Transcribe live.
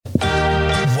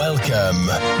Welcome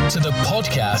to the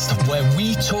podcast where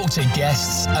we talk to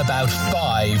guests about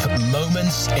 5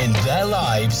 moments in their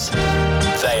lives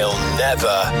they'll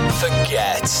never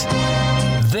forget.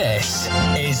 This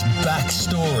is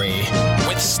Backstory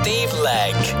with Steve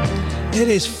Legg. It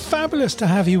is fabulous to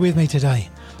have you with me today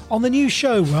on the new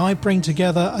show where I bring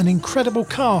together an incredible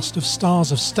cast of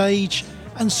stars of stage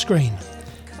and screen,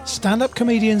 stand-up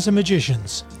comedians and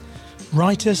magicians,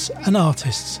 writers and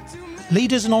artists,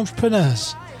 leaders and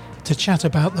entrepreneurs, to chat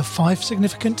about the 5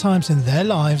 significant times in their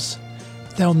lives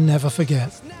they'll never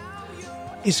forget.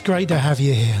 It's great to have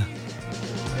you here.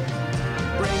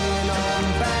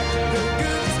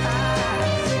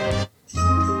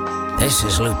 This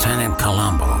is Lieutenant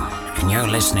Columbo, and you're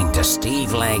listening to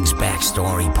Steve Legg's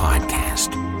Backstory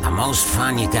Podcast. The most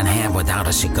fun you can have without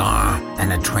a cigar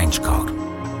and a trench coat.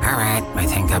 All right, I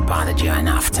think I bothered you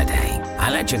enough today.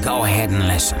 I'll let you go ahead and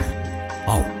listen.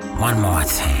 Oh, one more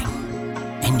thing.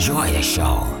 Enjoy the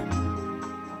show.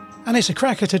 And it's a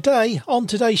cracker today. On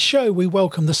today's show, we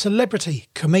welcome the celebrity,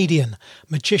 comedian,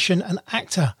 magician and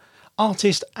actor,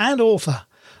 artist and author,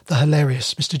 the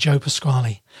hilarious Mr. Joe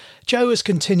Pasquale. Joe has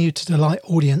continued to delight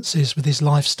audiences with his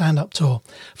live stand-up tour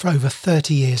for over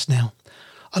 30 years now.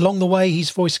 Along the way, he's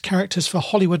voiced characters for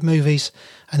Hollywood movies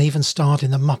and even starred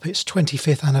in the Muppets'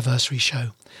 25th anniversary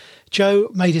show. Joe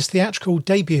made his theatrical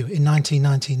debut in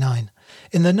 1999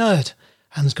 in The Nerd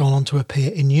and has gone on to appear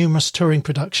in numerous touring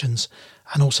productions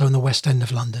and also in the West End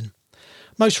of London.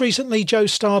 Most recently, Joe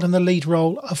starred in the lead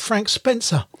role of Frank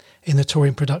Spencer in the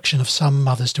touring production of Some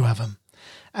Mothers Do Have 'Em.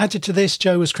 Added to this,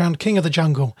 Joe was crowned King of the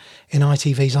Jungle in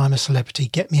ITV's I'm a Celebrity,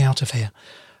 Get Me Out of Here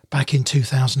back in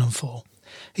 2004.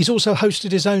 He's also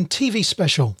hosted his own TV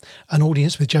special, An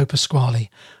Audience with Joe Pasquale,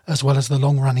 as well as the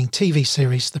long-running TV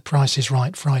series The Price is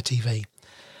Right for ITV.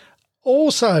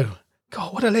 Also,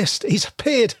 God, what a list, he's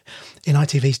appeared in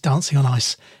ITV's Dancing on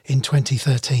Ice in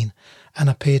 2013 and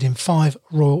appeared in 5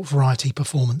 Royal Variety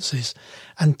performances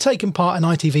and taken part in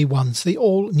ITV1's The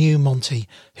All-New Monty,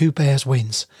 Who Bears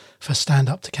Wins for Stand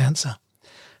Up to Cancer.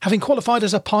 Having qualified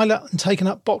as a pilot and taken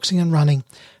up boxing and running,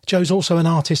 Joe's also an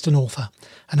artist and author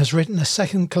and has written a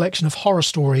second collection of horror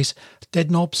stories, Dead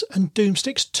Knobs and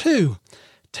Doomsticks 2,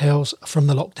 Tales from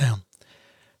the Lockdown.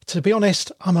 To be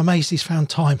honest, I'm amazed he's found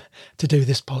time to do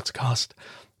this podcast.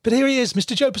 But here he is,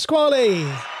 Mr. Joe Pasquale.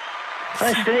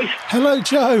 Hi, Steve. Hello,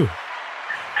 Joe.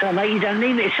 Oh, mate, you don't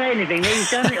need me to say anything. You've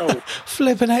done it all.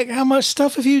 Flippin' heck, how much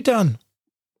stuff have you done?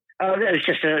 Oh, that was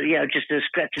just a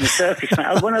scratching the surface,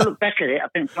 mate. When I look back at it, I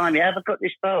think, blimey, how have I got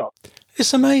this far?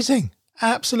 It's amazing.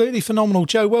 Absolutely phenomenal.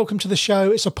 Joe, welcome to the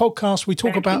show. It's a podcast. We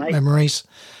talk about memories.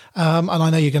 And I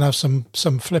know you're going to have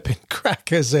some flipping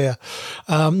crackers here.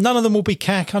 None of them will be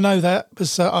cack. I know that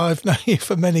because I've known you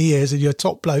for many years and you're a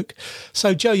top bloke.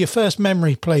 So, Joe, your first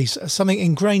memory, please. Something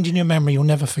ingrained in your memory you'll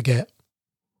never forget.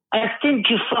 I think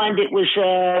you'll find it was,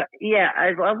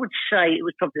 I would say it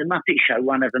was probably the Muppet Show,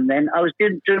 one of them then. I was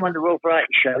doing one of the Royal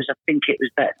Variety shows. I think it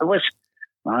was that.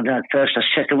 I don't know, first or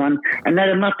second one. And they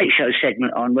had a Muppet Show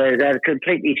segment on where they had a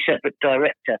completely separate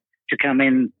director to come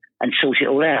in and sort it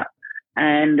all out.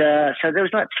 And so there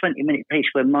was like a 20-minute piece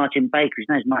where Martin Baker, his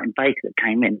name's Martin Baker, that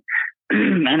came in.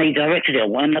 And he directed it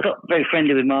one. I got very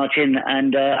friendly with Martin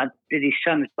and I did his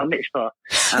son's bar mitzvah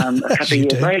a couple of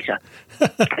years later,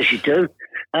 as you do.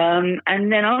 And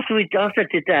then after I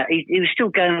did that, he was still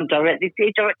going on directing.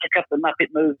 He directed a couple of Muppet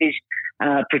movies,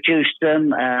 produced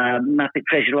them, Muppet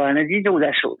Treasure Island, he did all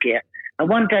that sort of gear. And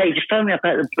one day he just phoned me up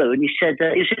out of the blue and he said,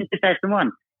 it was in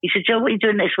 2001. He said, Joe, what are you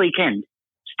doing next weekend?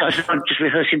 So I said, I'm just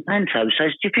rehearsing panto. So I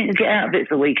said, do you think you'll get out of it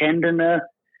for the weekend and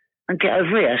get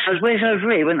over here? So I said, where's over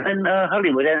here? In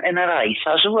Hollywood, in LA.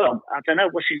 So I said, well, I don't know,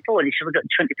 what's it for? And he said, we've got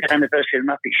the 25th anniversary of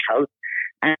the Muppet Show.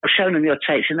 And I've shown them your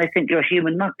tapes and they think you're a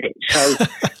human Muppet. So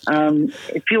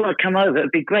if you want to come over,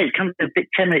 it'd be great. Come to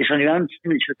 10 minutes on your own, 10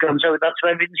 minutes for Gonzo, we'd love to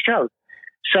have you in the show.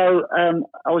 So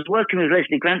I was working with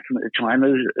Leslie Grantham at the time,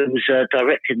 who was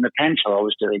directing the panto I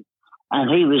was doing. And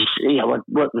he was, I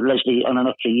worked with Leslie on and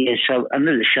off for years, so I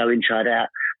knew the show inside out.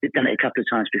 We'd done it a couple of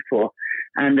times before.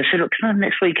 And I said, look, come on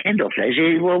next weekend off,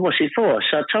 Leslie. Well, what's it for?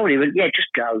 So I told him, yeah, just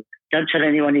go. Don't tell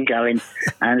anyone you're going.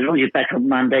 And as long as you're back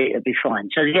on Monday, it'll be fine.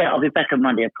 So, yeah, I'll be back on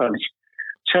Monday, I promise.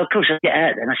 So, of course, I get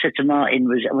out and I said to Martin,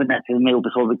 I went out for the meal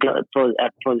before the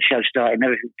show started and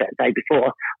everything that day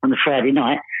before on the Friday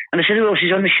night. And I said, who else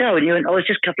is on the show? And he went, it's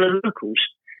just a couple of locals.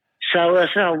 So I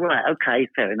said, right, okay,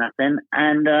 fair enough then.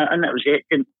 And that was it.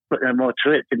 Didn't put no more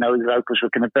to it. Didn't know who the locals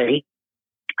were going to be.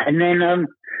 And then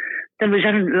we was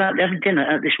having dinner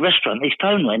at this restaurant. His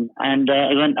phone went and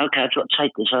he went, okay, I've got to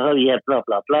take this. Oh, yeah, blah,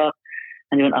 blah, blah.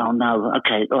 And he went, oh, no,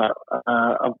 okay, all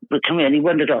right, but come here. And he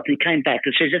wandered off and he came back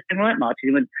and said, is everything right, Martin?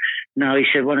 He went, no, he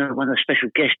said, one of the special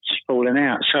guests has fallen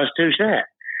out. So I said, who's that?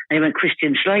 And he went,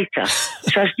 Christian Slater.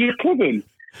 So I said, you're kidding?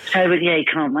 So he went, yeah, he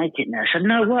can't make it now. I said,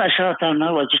 no, what? I said, I don't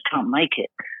know, I just can't make it.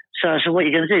 So I said, what are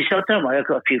you going to do? He said, don't worry, I've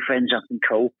got a few friends up and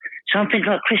call. So I'm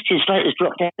thinking, like, Christian Slater's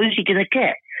dropped out. Who's he going to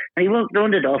get? And he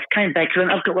wandered off, came back, and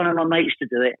went, I've got one of my mates to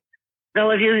do it.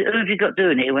 No, who have you got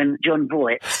doing it? He went, John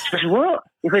Voight. So I said, what?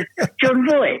 He went, John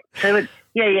Voight. So he went,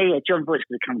 yeah, John Voight's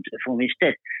going to come do it for me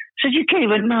instead. So I said, you kidding? He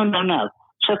went, no.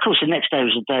 So, of course, the next day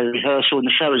was a day of rehearsal, and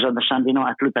the show was on the Sunday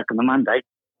night. I flew back on the Monday.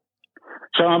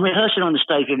 So I'm rehearsing on the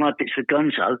stage with my bits for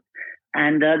Gonzo,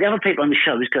 and the other people on the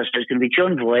show was going to be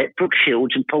John Voight, Brooke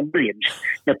Shields, and Paul Williams.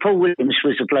 Now, Paul Williams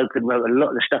was the bloke that wrote a lot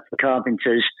of the stuff for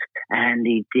Carpenters, and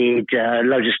he did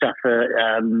loads of stuff for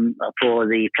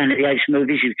the Planet of the Apes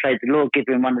movies. He played the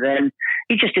Lawgiver in one of them.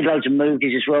 He just did loads of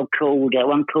movies as well,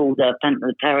 one called Phantom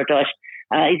of Paradise.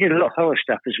 He did a lot of horror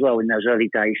stuff as well in those early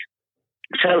days.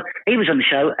 So he was on the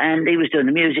show, and he was doing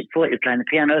the music for it. He was playing the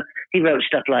piano. He wrote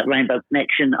stuff like Rainbow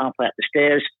Connection, Halfway Up the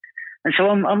Stairs. And so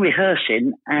I'm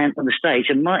rehearsing and on the stage,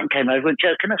 and Martin came over and went,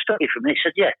 Joe, can I stop you for a minute? He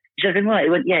said, yeah. He said, right. He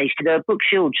went, yeah. He said, Brooke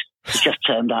Shields has just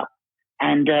turned up,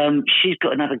 and she's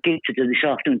got another gig to do this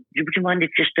afternoon. Would you mind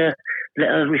if just let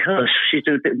her rehearse? She's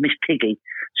doing a bit of Miss Piggy.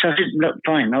 So I said, look,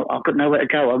 fine. I've got nowhere to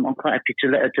go. I'm quite happy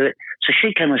to let her do it. So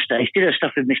she came on stage, did her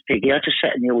stuff with Miss Piggy. I just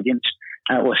sat in the audience,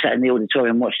 sat in the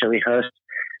auditorium, watched her rehearse.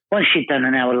 Once she'd done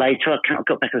an hour later, I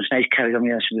got back on stage, carried on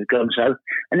rehearsing with Gonzo.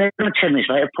 And then 10 minutes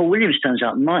later, Paul Williams turns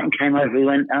up. Martin came over. He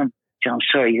went, Joe, I'm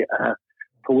sorry,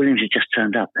 Paul Williams has just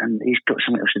turned up and he's got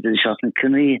something else to do this afternoon.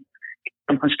 Can we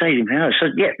come on stage and rehearse? So,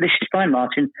 yeah, this is fine,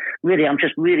 Martin. Really, I'm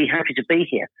just really happy to be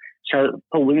here. So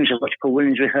I watched Paul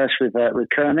Williams rehearse with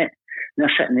Kermit. And I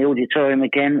sat in the auditorium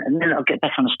again. And then I'll get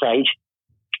back on the stage.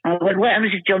 I went, what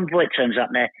happens if John Voight turns up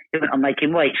there? He went, I'll make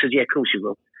him wait. He said, yeah, of course he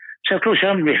will. So, of course,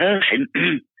 I'm rehearsing.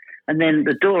 And then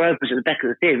the door opens at the back of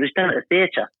the theatre. It was done at a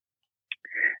theatre.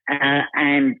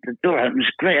 And the door opens,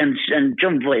 great. And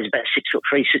John Voight is about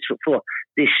 6'3", 6'4".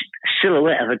 This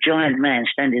silhouette of a giant man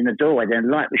standing in the doorway. The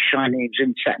light was shining. It was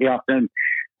in Saturday afternoon.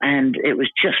 And it was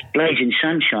just blazing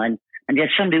sunshine. And he had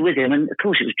somebody with him. And, of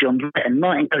course, it was John Voight. And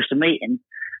Martin goes to meet him.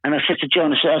 And I said to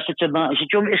John, I said to Martin, I said,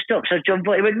 do you want me to stop? So John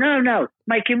Voight, he went, no,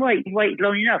 make him wait. You've waited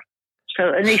long enough.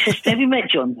 And he says, have you met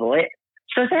John Voight?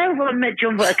 So how have I met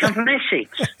John Voight? I come from Essex.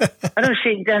 I don't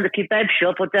see him down the kebab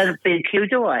shop or down at B&Q,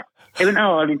 do I? He went,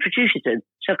 I'll introduce you to him.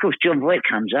 So, of course, John Voight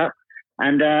comes up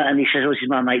and he says, this is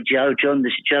my mate Joe. John,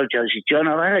 this is Joe. Joe, this is John.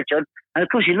 Oh, hello, John. And, of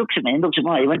course, he looks at me and looks at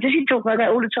me. He went, does he talk like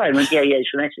that all the time? I went, yeah, he's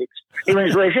from Essex. He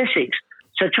went, where's Essex?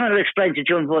 So trying to explain to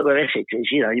John Voight where Essex is,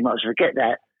 you might as well forget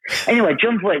that. Anyway,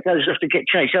 John Voight goes off to get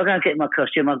changed. So I'll go and get my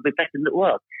costume. I'll be back in a little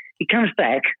while. He comes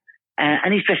back.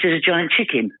 And he's dressed as a giant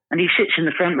chicken, and he sits in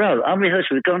the front row. I'm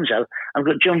rehearsing with Gonzo. I've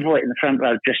got John Voight in the front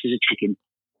row dressed as a chicken.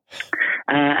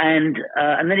 And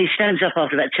then he stands up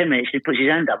after about 10 minutes, and he puts his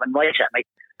hand up and waves at me.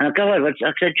 And I go over,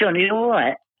 I said, John, are you all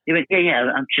right? He went,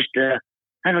 yeah, I'm just,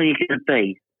 how long are you going to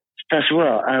be? So I said,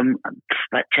 well,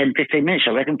 about 10, 15 minutes,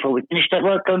 I reckon, before we finished up.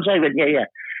 Well, Gonzo, he went, yeah.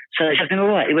 So I said, all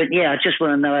right. He went, yeah, I just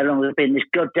want to know how long I've been in this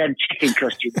goddamn chicken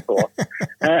costume for.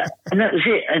 And that was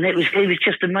it. And it was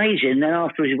just amazing. Then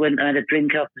afterwards, we went and had a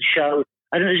drink after the show.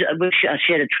 I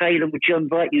shared a trailer with John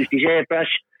Voight, used his airbrush.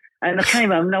 And I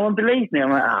came home, no one believed me.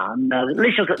 I'm like, no, at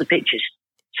least I've got the pictures.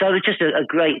 So it was just a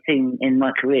great thing in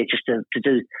my career, just to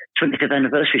do 25th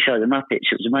anniversary show of the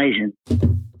Muppets. It was amazing.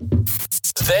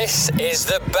 This is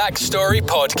the Backstory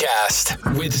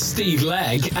Podcast with Steve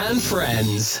Legg and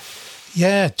friends.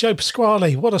 Yeah, Joe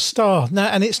Pasquale, what a star. Now,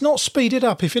 and it's not speeded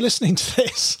up if you're listening to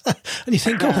this. And you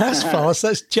think, God, that's fast.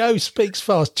 That's Joe speaks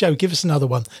fast. Joe, give us another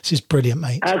one. This is brilliant,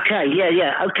 mate. Okay,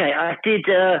 yeah. Okay, I did,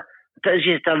 those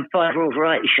years done 5 Royal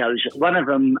Variety shows. One of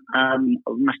them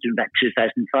must have been back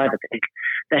 2005, I think.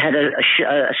 They had a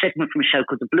segment from a show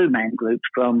called the Blue Man Group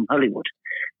from Hollywood.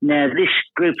 Now, this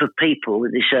group of people,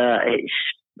 it's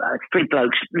 3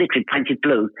 blokes literally painted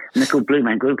blue, and they're called Blue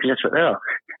Man Group because that's what they are.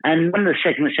 And one of the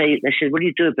segments, they said, will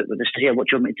you do a bit with us? I said, yeah, what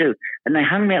do you want me to do? And they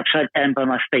hung me upside down by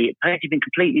my feet, painted me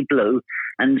completely blue,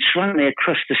 and swung me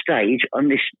across the stage on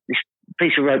this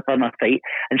piece of rope by my feet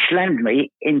and slammed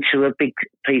me into a big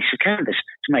piece of canvas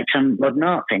to make some modern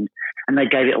art thing. And they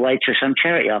gave it away to some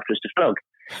charity afterwards to flog.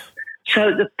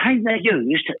 So the paint they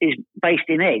used is based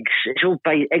in eggs. It's all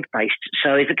egg-based.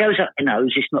 So if it goes up your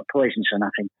nose, it's not poisonous or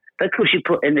nothing. But of course you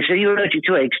put in, they say, you're allergic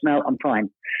to eggs? No, I'm fine.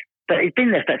 But it's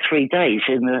been there for about 3 days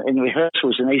in the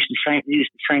rehearsals, and they used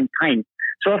the same paint.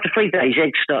 So after 3 days,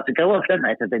 eggs start to go off, don't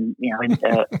they? They've been,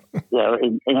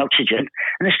 in oxygen,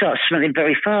 and they start smelling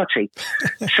very farty.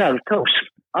 So of course,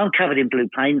 I'm covered in blue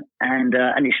paint, and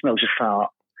it smells of fart.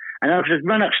 And I could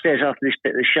run upstairs after this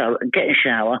bit of the show and get in a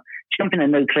shower, jump in a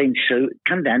new clean suit,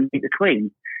 come down and meet the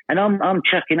Queen. And I'm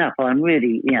chucking up. I'm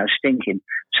really, stinking.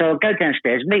 So I'll go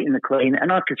downstairs, meeting the Queen,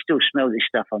 and I could still smell this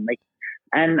stuff on me.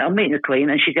 And I'm meeting the Queen,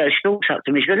 and she walks up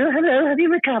to me. She goes, "Oh, hello, have you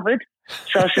recovered?"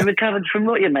 So I said, "Recovered from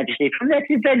what, Your Majesty?" "From that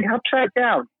event upside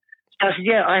down." So I said,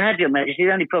 "Yeah, I had, Your Majesty.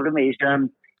 The only problem is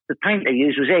the paint they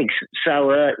used was eggs.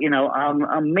 So,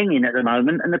 I'm minging at the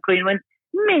moment." And the Queen went,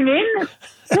 "Minging?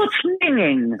 What's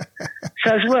minging?"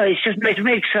 So I said, "Well, it's just made of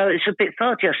eggs, so it's a bit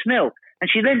farty, I smell." And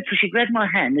she grabbed my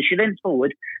hand and she leant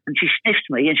forward and she sniffed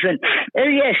me and she went, "Oh,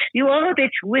 yes, you are a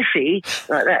bit whiffy,"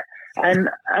 like that. And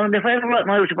if I ever write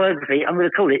my autobiography, I'm going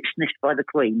to call it Sniffed by the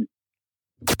Queen.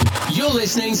 You're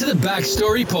listening to the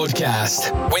Backstory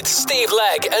Podcast with Steve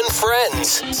Legg and friends.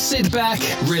 Sit back,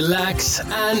 relax,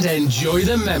 and enjoy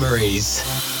the memories.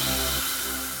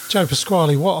 Joe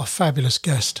Pasquale, what a fabulous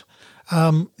guest.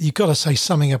 You've got to say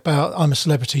something about I'm a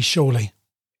Celebrity, surely.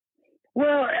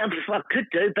 Well, I could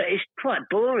do, but it's quite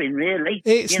boring, really.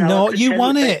 It's not. You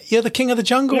won it. You're the king of the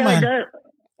jungle, man.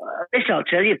 Yes, I'll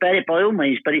tell you about it by all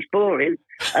means, but it's boring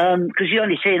because you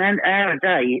only see an hour a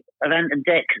day of Ant and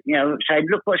Dec, saying,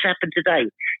 "Look what's happened today.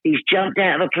 He's jumped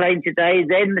out of a plane today.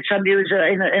 Then somebody was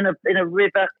in a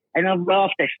river and a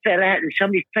raft. They fell out, and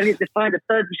somebody fell in to find a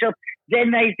bird himself.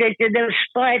 Then there were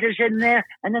spiders in there,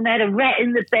 and then they had a rat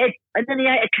in the bed, and then he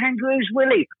ate a kangaroo's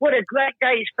willy. What a great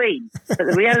day it's been!" But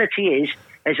the reality is,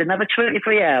 there's another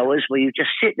 23 hours where you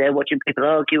just sit there watching people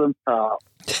argue and fart,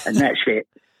 and that's it.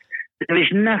 There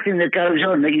is nothing that goes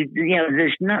on that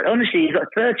there's no, honestly, you've got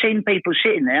 13 people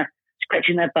sitting there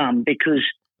scratching their bum because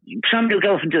somebody will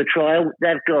go off and do a trial,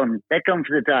 they're gone for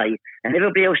the day, and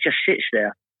everybody else just sits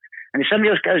there. And if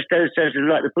somebody else does like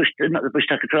not the bush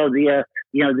tucker trial, the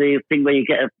thing where you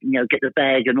get the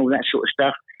bag and all that sort of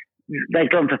stuff, they're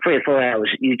gone for 3 or 4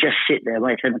 hours. You just sit there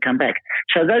waiting for them to come back.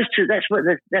 So those two, that's what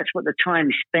the time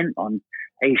is spent on,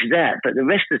 is that. But the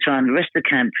rest of the time, the rest of the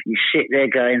camp, you sit there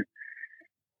going,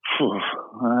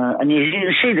 and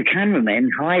you see the cameramen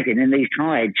hiding in these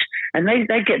hides, and they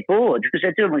get bored because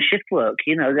they're doing shift work.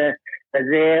 They're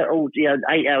there all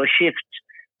 8-hour shifts,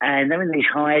 and they're in these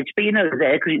hides. But they're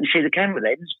there because you can see the camera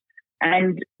lens,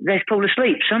 and they fall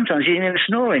asleep. Sometimes you hear them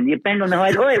snoring. You bang on the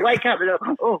hide, "Oi, wake up!" They're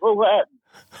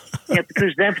like,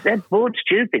 because they're bored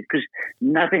stupid because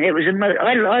nothing. It was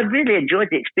I really enjoyed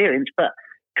the experience, but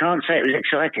can't say it was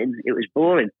exciting. It was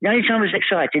boring. The only time it was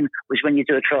exciting was when you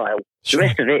do a trial. Sure. The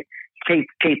rest of it,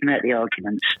 keeping out the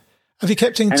arguments. Have you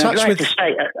kept in touch with... To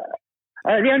say,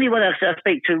 the only one I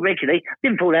speak to regularly,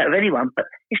 didn't fall out of anyone, but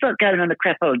it's like going on a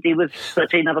crap holiday with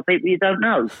 13 other people you don't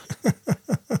know.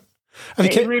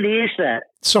 It really is that.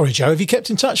 Sorry, Joe, have you kept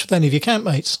in touch with any of your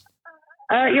campmates?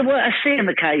 Yeah, well, I see them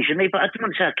occasionally, but I don't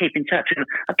want to say I keep in touch with them.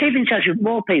 I keep in touch with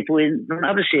more people from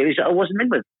other series that I wasn't in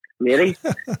with. Really.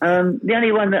 The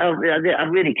only one that I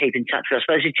really keep in touch with, I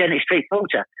suppose, is Janet Street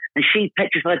Porter. And she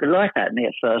petrified the life out of me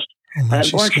at first.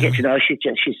 Once you get to know her,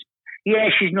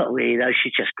 she's not really, though.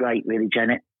 She's just great, really,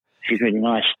 Janet. She's really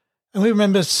nice. And we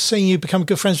remember seeing you become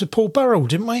good friends with Paul Burrell,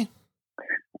 didn't we?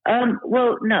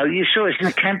 Well, no, you saw us in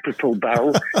a camp with Paul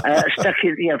Burrell, stuck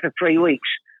in, for 3 weeks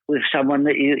with someone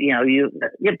that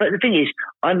but the thing is,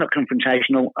 I'm not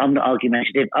confrontational. I'm not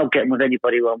argumentative. I'll get on with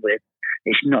anybody who I'm with.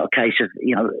 It's not a case of,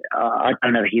 I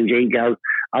don't have a huge ego.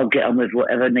 I'll get on with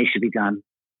whatever needs to be done.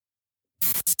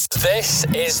 This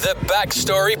is the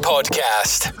Backstory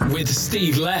Podcast with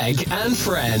Steve Legg and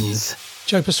friends.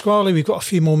 Joe Pasquale, we've got a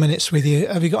few more minutes with you.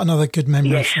 Have you got another good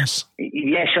memory for us?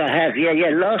 Yes, I have.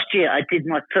 Yeah. Last year, I did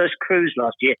my first cruise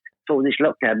last year before this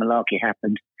lockdown malarkey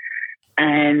happened.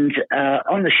 And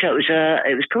on the show,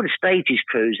 it was called a Stages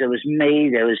Cruise. There was me,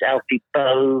 there was Alfie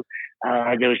Boe,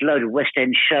 there was a load of West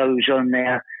End shows on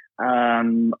there.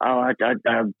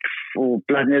 For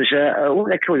blood, there was what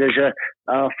they call.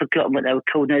 I've forgotten what they were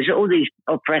called. There's all these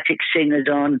operatic singers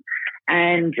on,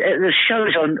 and the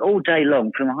shows on all day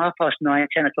long, from 9:30,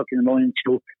 10 o'clock in the morning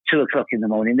till 2 o'clock in the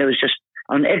morning. There was just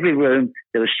on every room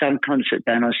there was some concert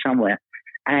going on somewhere.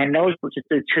 And I was able to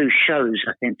do 2 shows,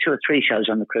 I think, 2 or 3 shows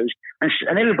on the cruise, and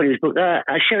everybody was booked.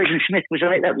 Sheridan Smith was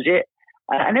on it. That was it.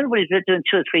 And everybody was doing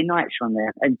 2 or 3 nights on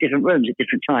there in different rooms at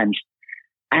different times.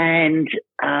 And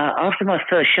after my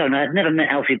first show, and I'd never met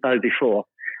Alfie Boe before,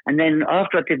 and then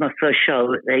after I did my first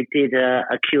show, they did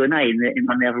a Q&A in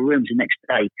one of the other rooms the next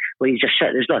day, where you just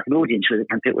sat, there's like an audience with it,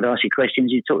 and people would ask you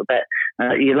questions, you talk about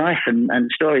your life and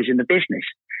stories in the business.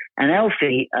 And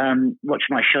Alfie watched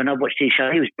my show, and I watched his show.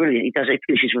 He was brilliant. He does it,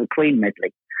 finishes with a Queen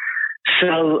medley.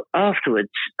 So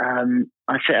afterwards,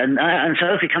 I said, and so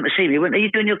Alfie come to see me. He went, "Are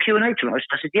you doing your Q&A tonight?"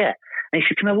 I said, "Yeah." And he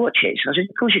said, "Can I watch it?" So I said,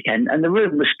 "Of course you can." And the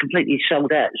room was completely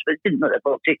sold out. It didn't look like they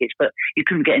bought tickets, but you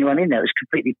couldn't get anyone in there. It was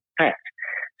completely packed.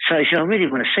 So he said, "I really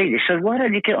want to see this. So why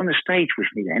don't you get on the stage with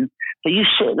me then? But you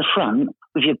sit at the front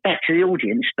with your back to the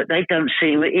audience, but they don't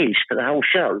see who it is for the whole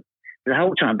show, the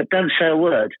whole time, but don't say a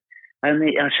word." And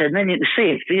I said, "Then you can see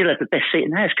it. You'll have the best seat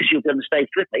in the house because you'll be on the stage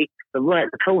with me, but right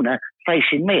at the corner,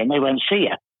 facing me, and they won't see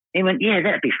you." He went, "Yeah,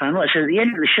 that'd be fun." I said, "At the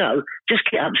end of the show, just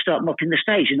get up and start mopping the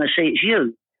stage, and they see it's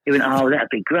you." He went, "Oh, that'd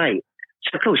be great."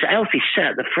 So, of course, Alfie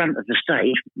sat at the front of the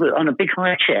stage on a big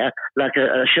high chair, like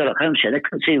a Sherlock Holmes chair. They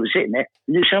couldn't see who was sitting there.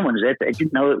 They knew someone was there, but they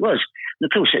didn't know who it was. And,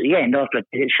 of course, at the end, after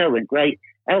the show went great,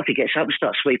 Alfie gets up and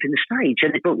starts sweeping the stage,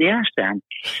 and they brought the house down.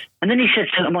 And then he said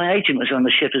to my agent was on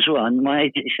the ship as well, and my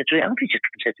agent said to me, Alfie just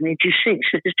said to me, "Do you sing?" I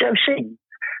said, "Does Joe sing?"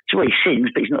 So, well, he sings,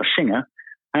 but he's not a singer.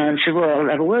 And I said, "Well, I'll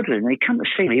have a word with him." And he come to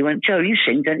see me. He went, "Joe, you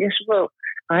sing, don't you?" I said, "Well,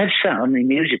 I have sung in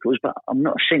musicals, but I'm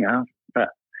not a singer." But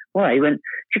why? He went,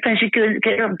 "Do you fancy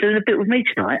getting up and doing a bit with me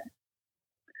tonight?"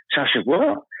 So I said,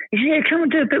 "What?" He said, "Yeah, come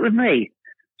and do a bit with me."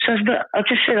 So I said, "But I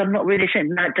just said I'm not really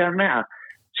singing. No, it don't matter."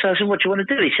 So I said, "What do you want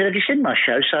to do?" He said, "Have you seen my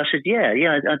show?" So I said, Yeah,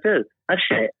 I do. I've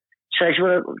seen it. So he said,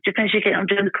 "Well, do you fancy getting up and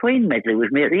doing the Queen medley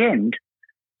with me at the end?"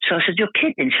 So I said, "You're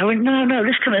kidding." So I went, No,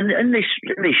 let's come in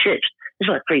these ships. There's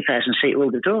like 3,000 seat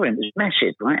auditorium. It's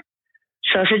massive, right?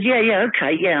 So I said, yeah,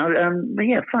 okay,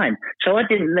 yeah, fine. So I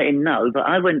didn't let him know, but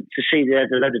I went to see the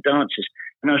load of dancers,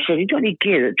 and I said, "You got any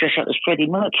gear that dress up as Freddie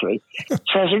Mercury?"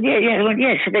 So I said, yeah. They went,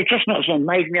 "Yeah." So they dressed me up and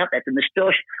made me up. They had the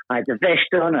moustache, I had the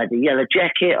vest on, I had the yellow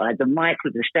jacket, I had the mic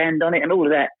with the stand on it, and all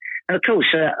of that. And of course,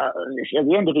 at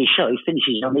the end of his show, he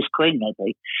finishes on this Queen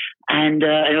medley, and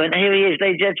he went, "Here he is,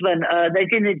 ladies and gentlemen." They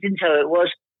didn't know who it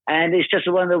was. And it's just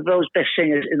one of the world's best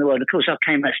singers in the world. Of course, I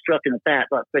came out struck in the back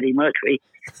like Freddie Mercury,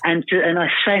 and I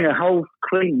sang a whole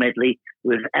Queen medley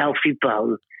with Alfie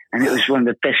Boe, and it was one of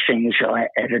the best things I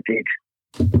ever did.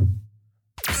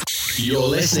 You're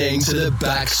listening to the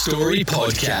Backstory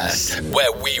Podcast,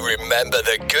 where we remember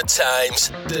the good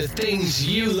times, the things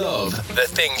you love, the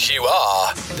things you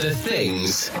are, the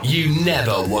things you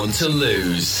never want to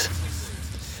lose.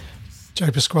 Joe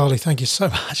Pasquale, thank you so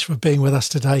much for being with us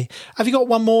today. Have you got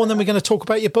one more, and then we're going to talk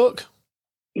about your book?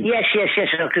 Yes.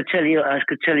 I could tell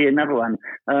you another one.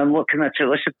 What can I tell?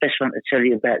 What's the best one to tell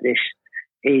you about this?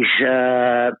 Is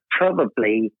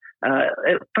probably. Hang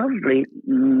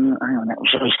on,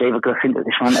 sorry, Steve. I've got to think of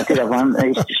this one. I did have one.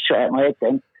 It's just straight out of my head.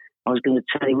 Then I was going to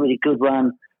tell you a really good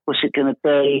one. What's it going to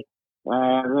be?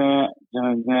 Oh,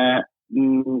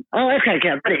 okay.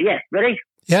 Got it. Yeah, ready?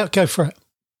 Yeah, go for it.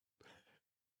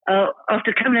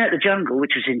 After coming out of the jungle,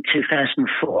 which was in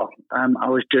 2004, I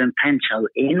was doing panto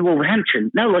in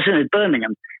Wolverhampton. No, I wasn't, in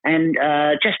Birmingham. And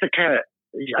Jasper Carrott,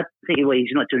 I think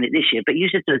he's not doing it this year, but he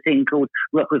used to do a thing called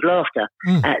Rock with Laughter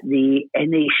at the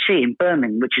NEC in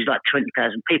Birmingham, which is like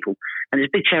 20,000 people. And there's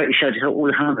a big charity show to help all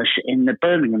the homeless in the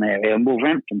Birmingham area and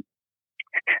Wolverhampton.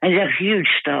 And you have huge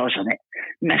stars on it,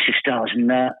 massive stars.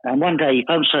 And one day he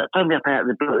phoned me up out of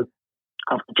the blue,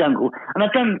 off the jungle, and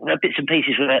I've done bits and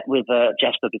pieces with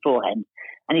Jasper beforehand,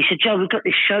 and he said, "Joe, we've got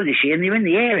this show this year, and you're in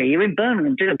the area, you're in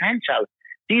Birmingham doing panto.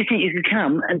 Do you think you can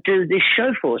come and do this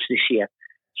show for us this year?"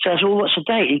 So I said, "Well, what's the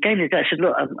date?" He gave me the date. I said,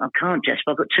 "Look, I can't,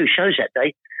 Jasper. I've got 2 shows that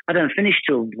day. I don't finish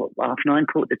till 9:30,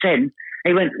 10:15.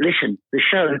 He went, "Listen, the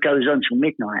show goes on till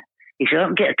midnight." He said, "I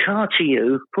can get a car to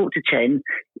you, 9:45,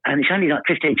 and it's only like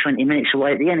 15, 20 minutes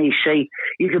away at the NEC.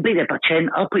 You can be there by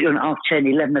 10. I'll put you on at 10:30,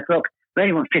 11 o'clock. We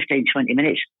only want 15, 20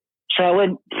 minutes. So I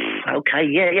went, "Okay,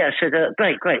 yeah." I said,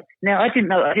 great. Now, I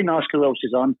didn't ask who else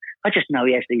is on. I just know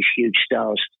he has these huge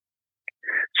stars.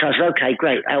 So I said, "Okay,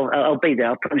 great. I'll be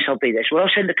there. I promise I'll be there." So, "Well,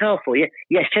 I'll send the car for you."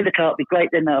 "Yes, send the car. It'll be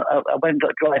great. Then I won't got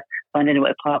to drive, find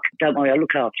anywhere to park. Don't worry, I'll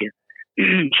look after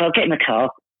you." So I'll get in the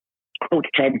car,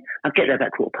 9:45. I'll get there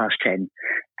about 10:15.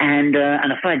 And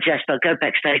I find Jasper, I go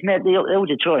backstage. Now, the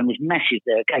auditorium is massive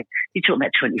there. Okay, you're talking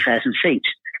about 20,000 seats.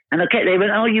 And I get there and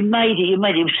went, "Oh, you made it. He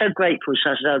was so grateful."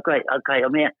 So I said, "Oh, great, okay,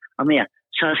 I'm here.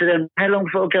 So I said, "How long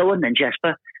before I go on then,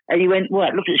 Jasper?" And he went,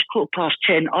 "Right, look, it's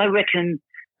 10:15. I reckon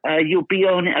you'll be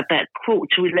on at about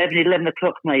 11:15, 11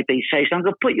 o'clock maybe." So I'm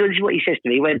going to put you, this is what he says to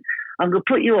me, he went, "I'm going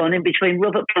to put you on in between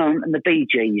Robert Plant and the Bee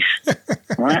Gees."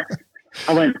 Right?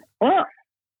 I went, "What?"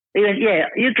 He went, "Yeah,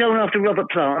 you're going after Robert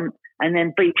Plant and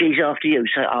then Bee Gees after you."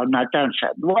 So, "Oh, no, don't say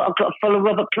it." "What, I've got to follow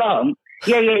Robert Plant?"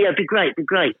 Yeah, it'd be great.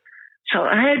 So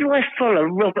how do I follow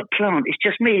Robert Plant? It's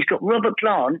just me. He's got Robert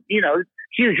Plant,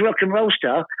 huge rock and roll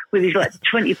star with his like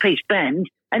 20-piece band,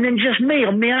 and then just me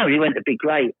on my own. He went, "It'd be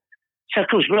great." So, of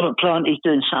course, Robert Plant, he's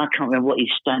doing, I can't remember what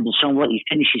his standard song, what he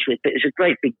finishes with, but it's a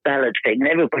great big ballad thing, and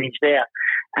everybody's there.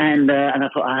 And I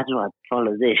thought, how do I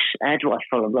follow this? How do I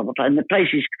follow Robert Plant? And the place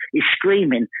is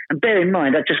screaming. And bear in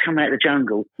mind, I'd just come out of the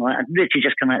jungle. Right? I'd literally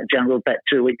just come out of the jungle about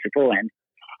 2 weeks beforehand.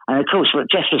 And, of course,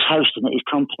 Jeff was hosting at his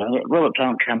company. Robert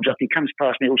Plant comes up. He comes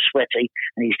past me all sweaty,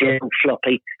 and he's there all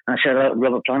floppy. And I said, hello,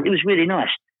 Robert Plant. It was really nice.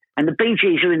 And the Bee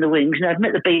Gees are in the wings. And I've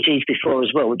met the Bee Gees before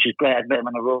as well, which is great. I'd met them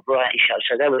on a Royal Variety Show,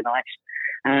 so they were nice.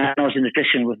 And I was in the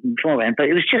dressing room with them beforehand. But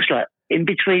it was just like in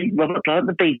between Robert Plant and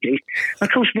the Bee Gees. And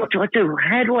of course, what do I do?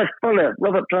 How do I follow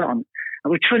Robert Plant?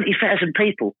 And with 20,000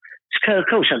 people. So, of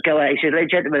course, I'd go out. He said,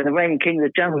 ladies and gentlemen, the reigning king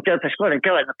of the jungle, Joe Pasquale. I'd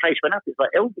go out and the place went up. It was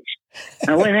like Elvis. And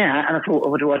I went out and I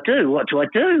thought, what do I do? What do I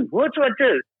do? What do I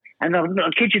do? And I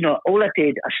kid you not, all I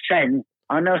did, I sang.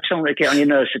 I know a song that get on your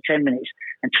nerves for 10 minutes,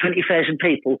 and 20,000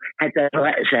 people had their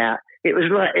lighters out. It was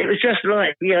just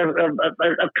like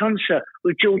a concert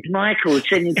with George Michael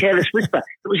singing "Careless Whisper."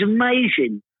 It was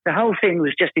amazing. The whole thing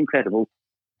was just incredible.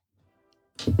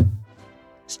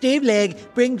 Steve Legg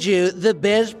brings you the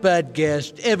best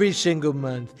podcast every single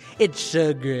month. It's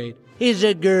so great. He's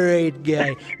a great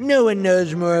guy. No one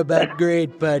knows more about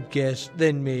great podcasts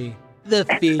than me. The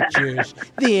features,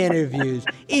 the interviews,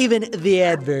 even the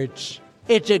adverts.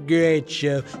 It's a great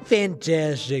show.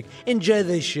 Fantastic. Enjoy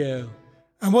the show.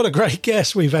 And what a great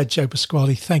guest we've had, Joe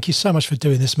Pasquale. Thank you so much for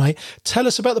doing this, mate. Tell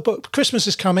us about the book. Christmas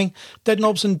is coming. Dead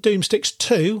Knobs and Doomsticks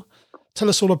 2. Tell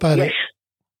us all about it.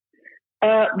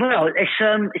 Well,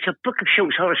 it's a book of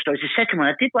short horror stories. The second one,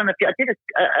 I did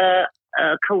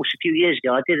a course a few years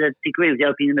ago. I did a degree with the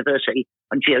Open University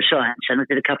on geoscience, and I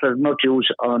did a couple of modules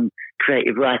on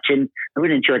creative writing. I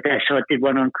really enjoyed that, so I did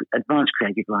one on advanced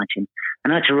creative writing.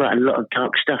 And I had to write a lot of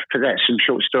dark stuff for that, some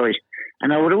short stories.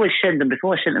 And I would always send them,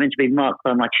 before I sent them in to be marked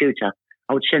by my tutor,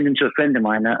 I would send them to a friend of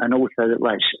mine, an author that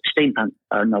writes steampunk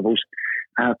novels,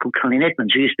 called Colin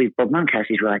Edmonds, who used to be Bob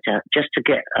Monkhouse's writer, just to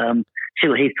get see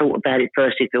what he thought about it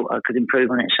first. He thought I could improve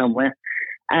on it somewhere.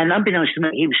 And unbeknownst to me,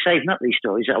 he was saving up these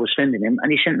stories that I was sending him,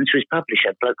 and he sent them to his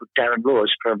publisher, a bloke called Darren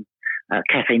Laws from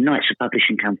Caffeine Nights, a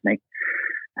publishing company.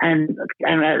 And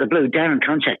out of the blue, Darren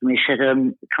contacted me and said,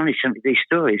 Connie sent me these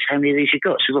stories. How many of these you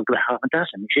got? So I've got about half a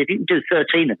dozen. He said, if you can do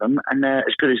 13 of them and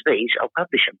as good as these, I'll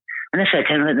publish them. And that's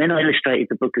okay. And then I illustrated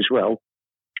the book as well.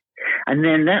 And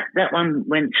then that one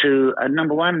went to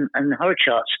number one in the horror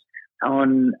charts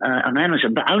on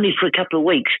Amazon, but only for a couple of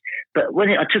weeks. But when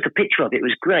I took a picture of it, it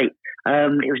was great.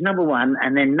 It was number one,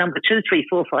 and then number 2, 3,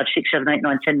 4, 5, 6, 7, 8,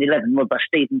 9, 10, 11 were by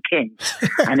Stephen King.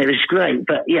 And it was great.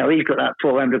 But, he's got like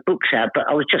 400 books out, but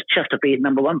I was just chuffed to be at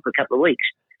number one for a couple of weeks.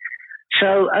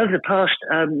 So over the past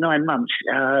 9 months,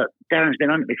 Darren's been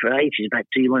on to me for ages about,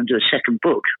 do you want to do a second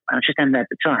book? I just hadn't had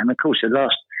the time. Of course, the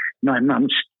last 9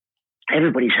 months,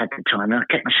 everybody's had the time, and I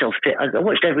kept myself fit. I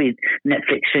watched every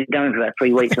Netflix thing going for about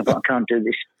 3 weeks. I thought, I can't do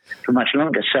this for much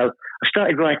longer. So I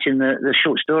started writing the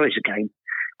short stories again,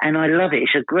 and I love it.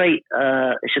 It's a great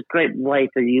way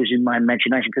for using my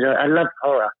imagination, because I love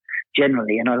horror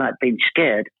generally, and I like being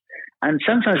scared. And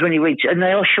sometimes when you read, and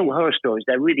they are short horror stories,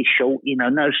 they're really short,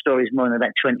 no stories more than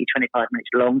about 20, 25 minutes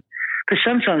long. Because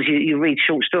sometimes you read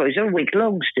short stories, they're a week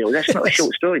long still. That's not a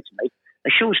short story to me. A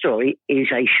short story is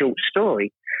a short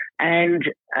story. And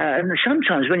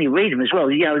sometimes when you read them as well,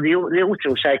 the author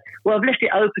will say, well, I've left it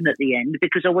open at the end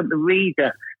because I want the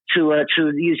reader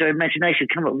to use their imagination,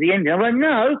 come up with the ending. I'm like,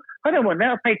 no, I don't want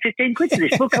that. I paid 15 quid for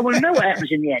this book. I want to know what happens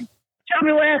in the end. Tell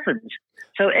me what happens.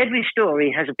 So every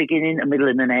story has a beginning, a middle,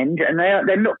 and an end, and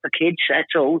they're not for kids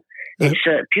at all. It's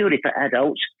purely for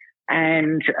adults.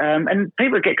 And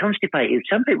people get constipated.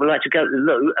 Some people like to go to the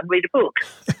loo and read a book.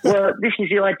 Well, this is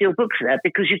the ideal book for that,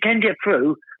 because you can get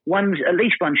through at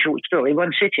least one short story,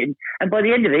 one sitting, and by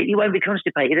the end of it, you won't be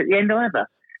constipated at the end either.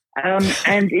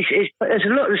 And there's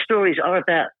a lot of the stories are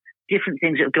about different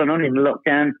things that have gone on in the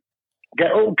lockdown.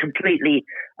 They're all completely,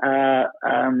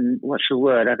 what's the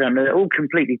word? I don't know. They're all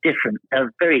completely different.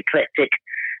 They're very eclectic,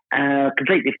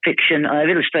 completely fiction. I've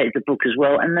illustrated the book as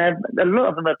well, and a lot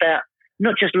of them about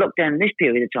not just lockdown in this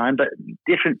period of time, but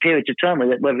different periods of time,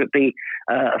 whether it be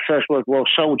a First World War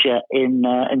soldier in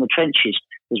the trenches.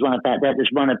 There's one about that. There's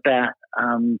one about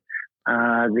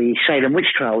the Salem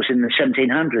witch trials in the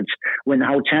 1700s, when the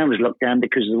whole town was locked down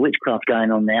because of the witchcraft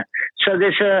going on there. So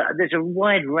there's a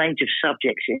wide range of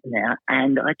subjects in there,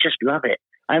 and I just love it.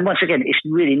 And once again, it's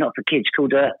really not for kids.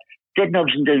 Called Dead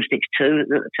Knobs and Doomsticks 2,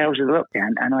 the Tales of the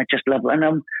Lockdown, and I just love it. And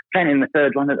I'm planning the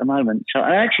third one at the moment. So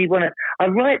I actually I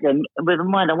write them with a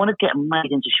mind, I want to get them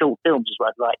made into short films, is what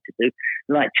I'd like to do,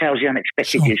 like Tales of the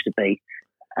Unexpected used to be.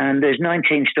 And there's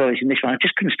 19 stories in this one. I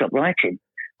just couldn't stop writing.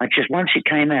 once it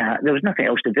came out, there was nothing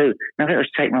else to do. Nothing else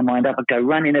to take my mind up. I'd go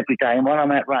running every day. And while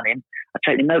I'm out running, I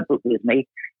take the notebook with me.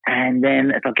 And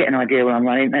then if I get an idea while I'm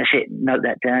running, that's it. Note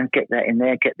that down, get that in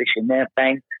there, get this in there,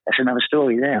 bang. That's another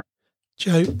story there.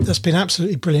 Joe, that's been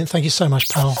absolutely brilliant. Thank you so much,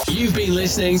 pal. You've been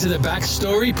listening to the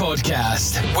Backstory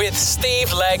Podcast with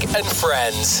Steve Legg and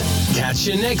friends. Catch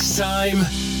you next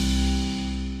time.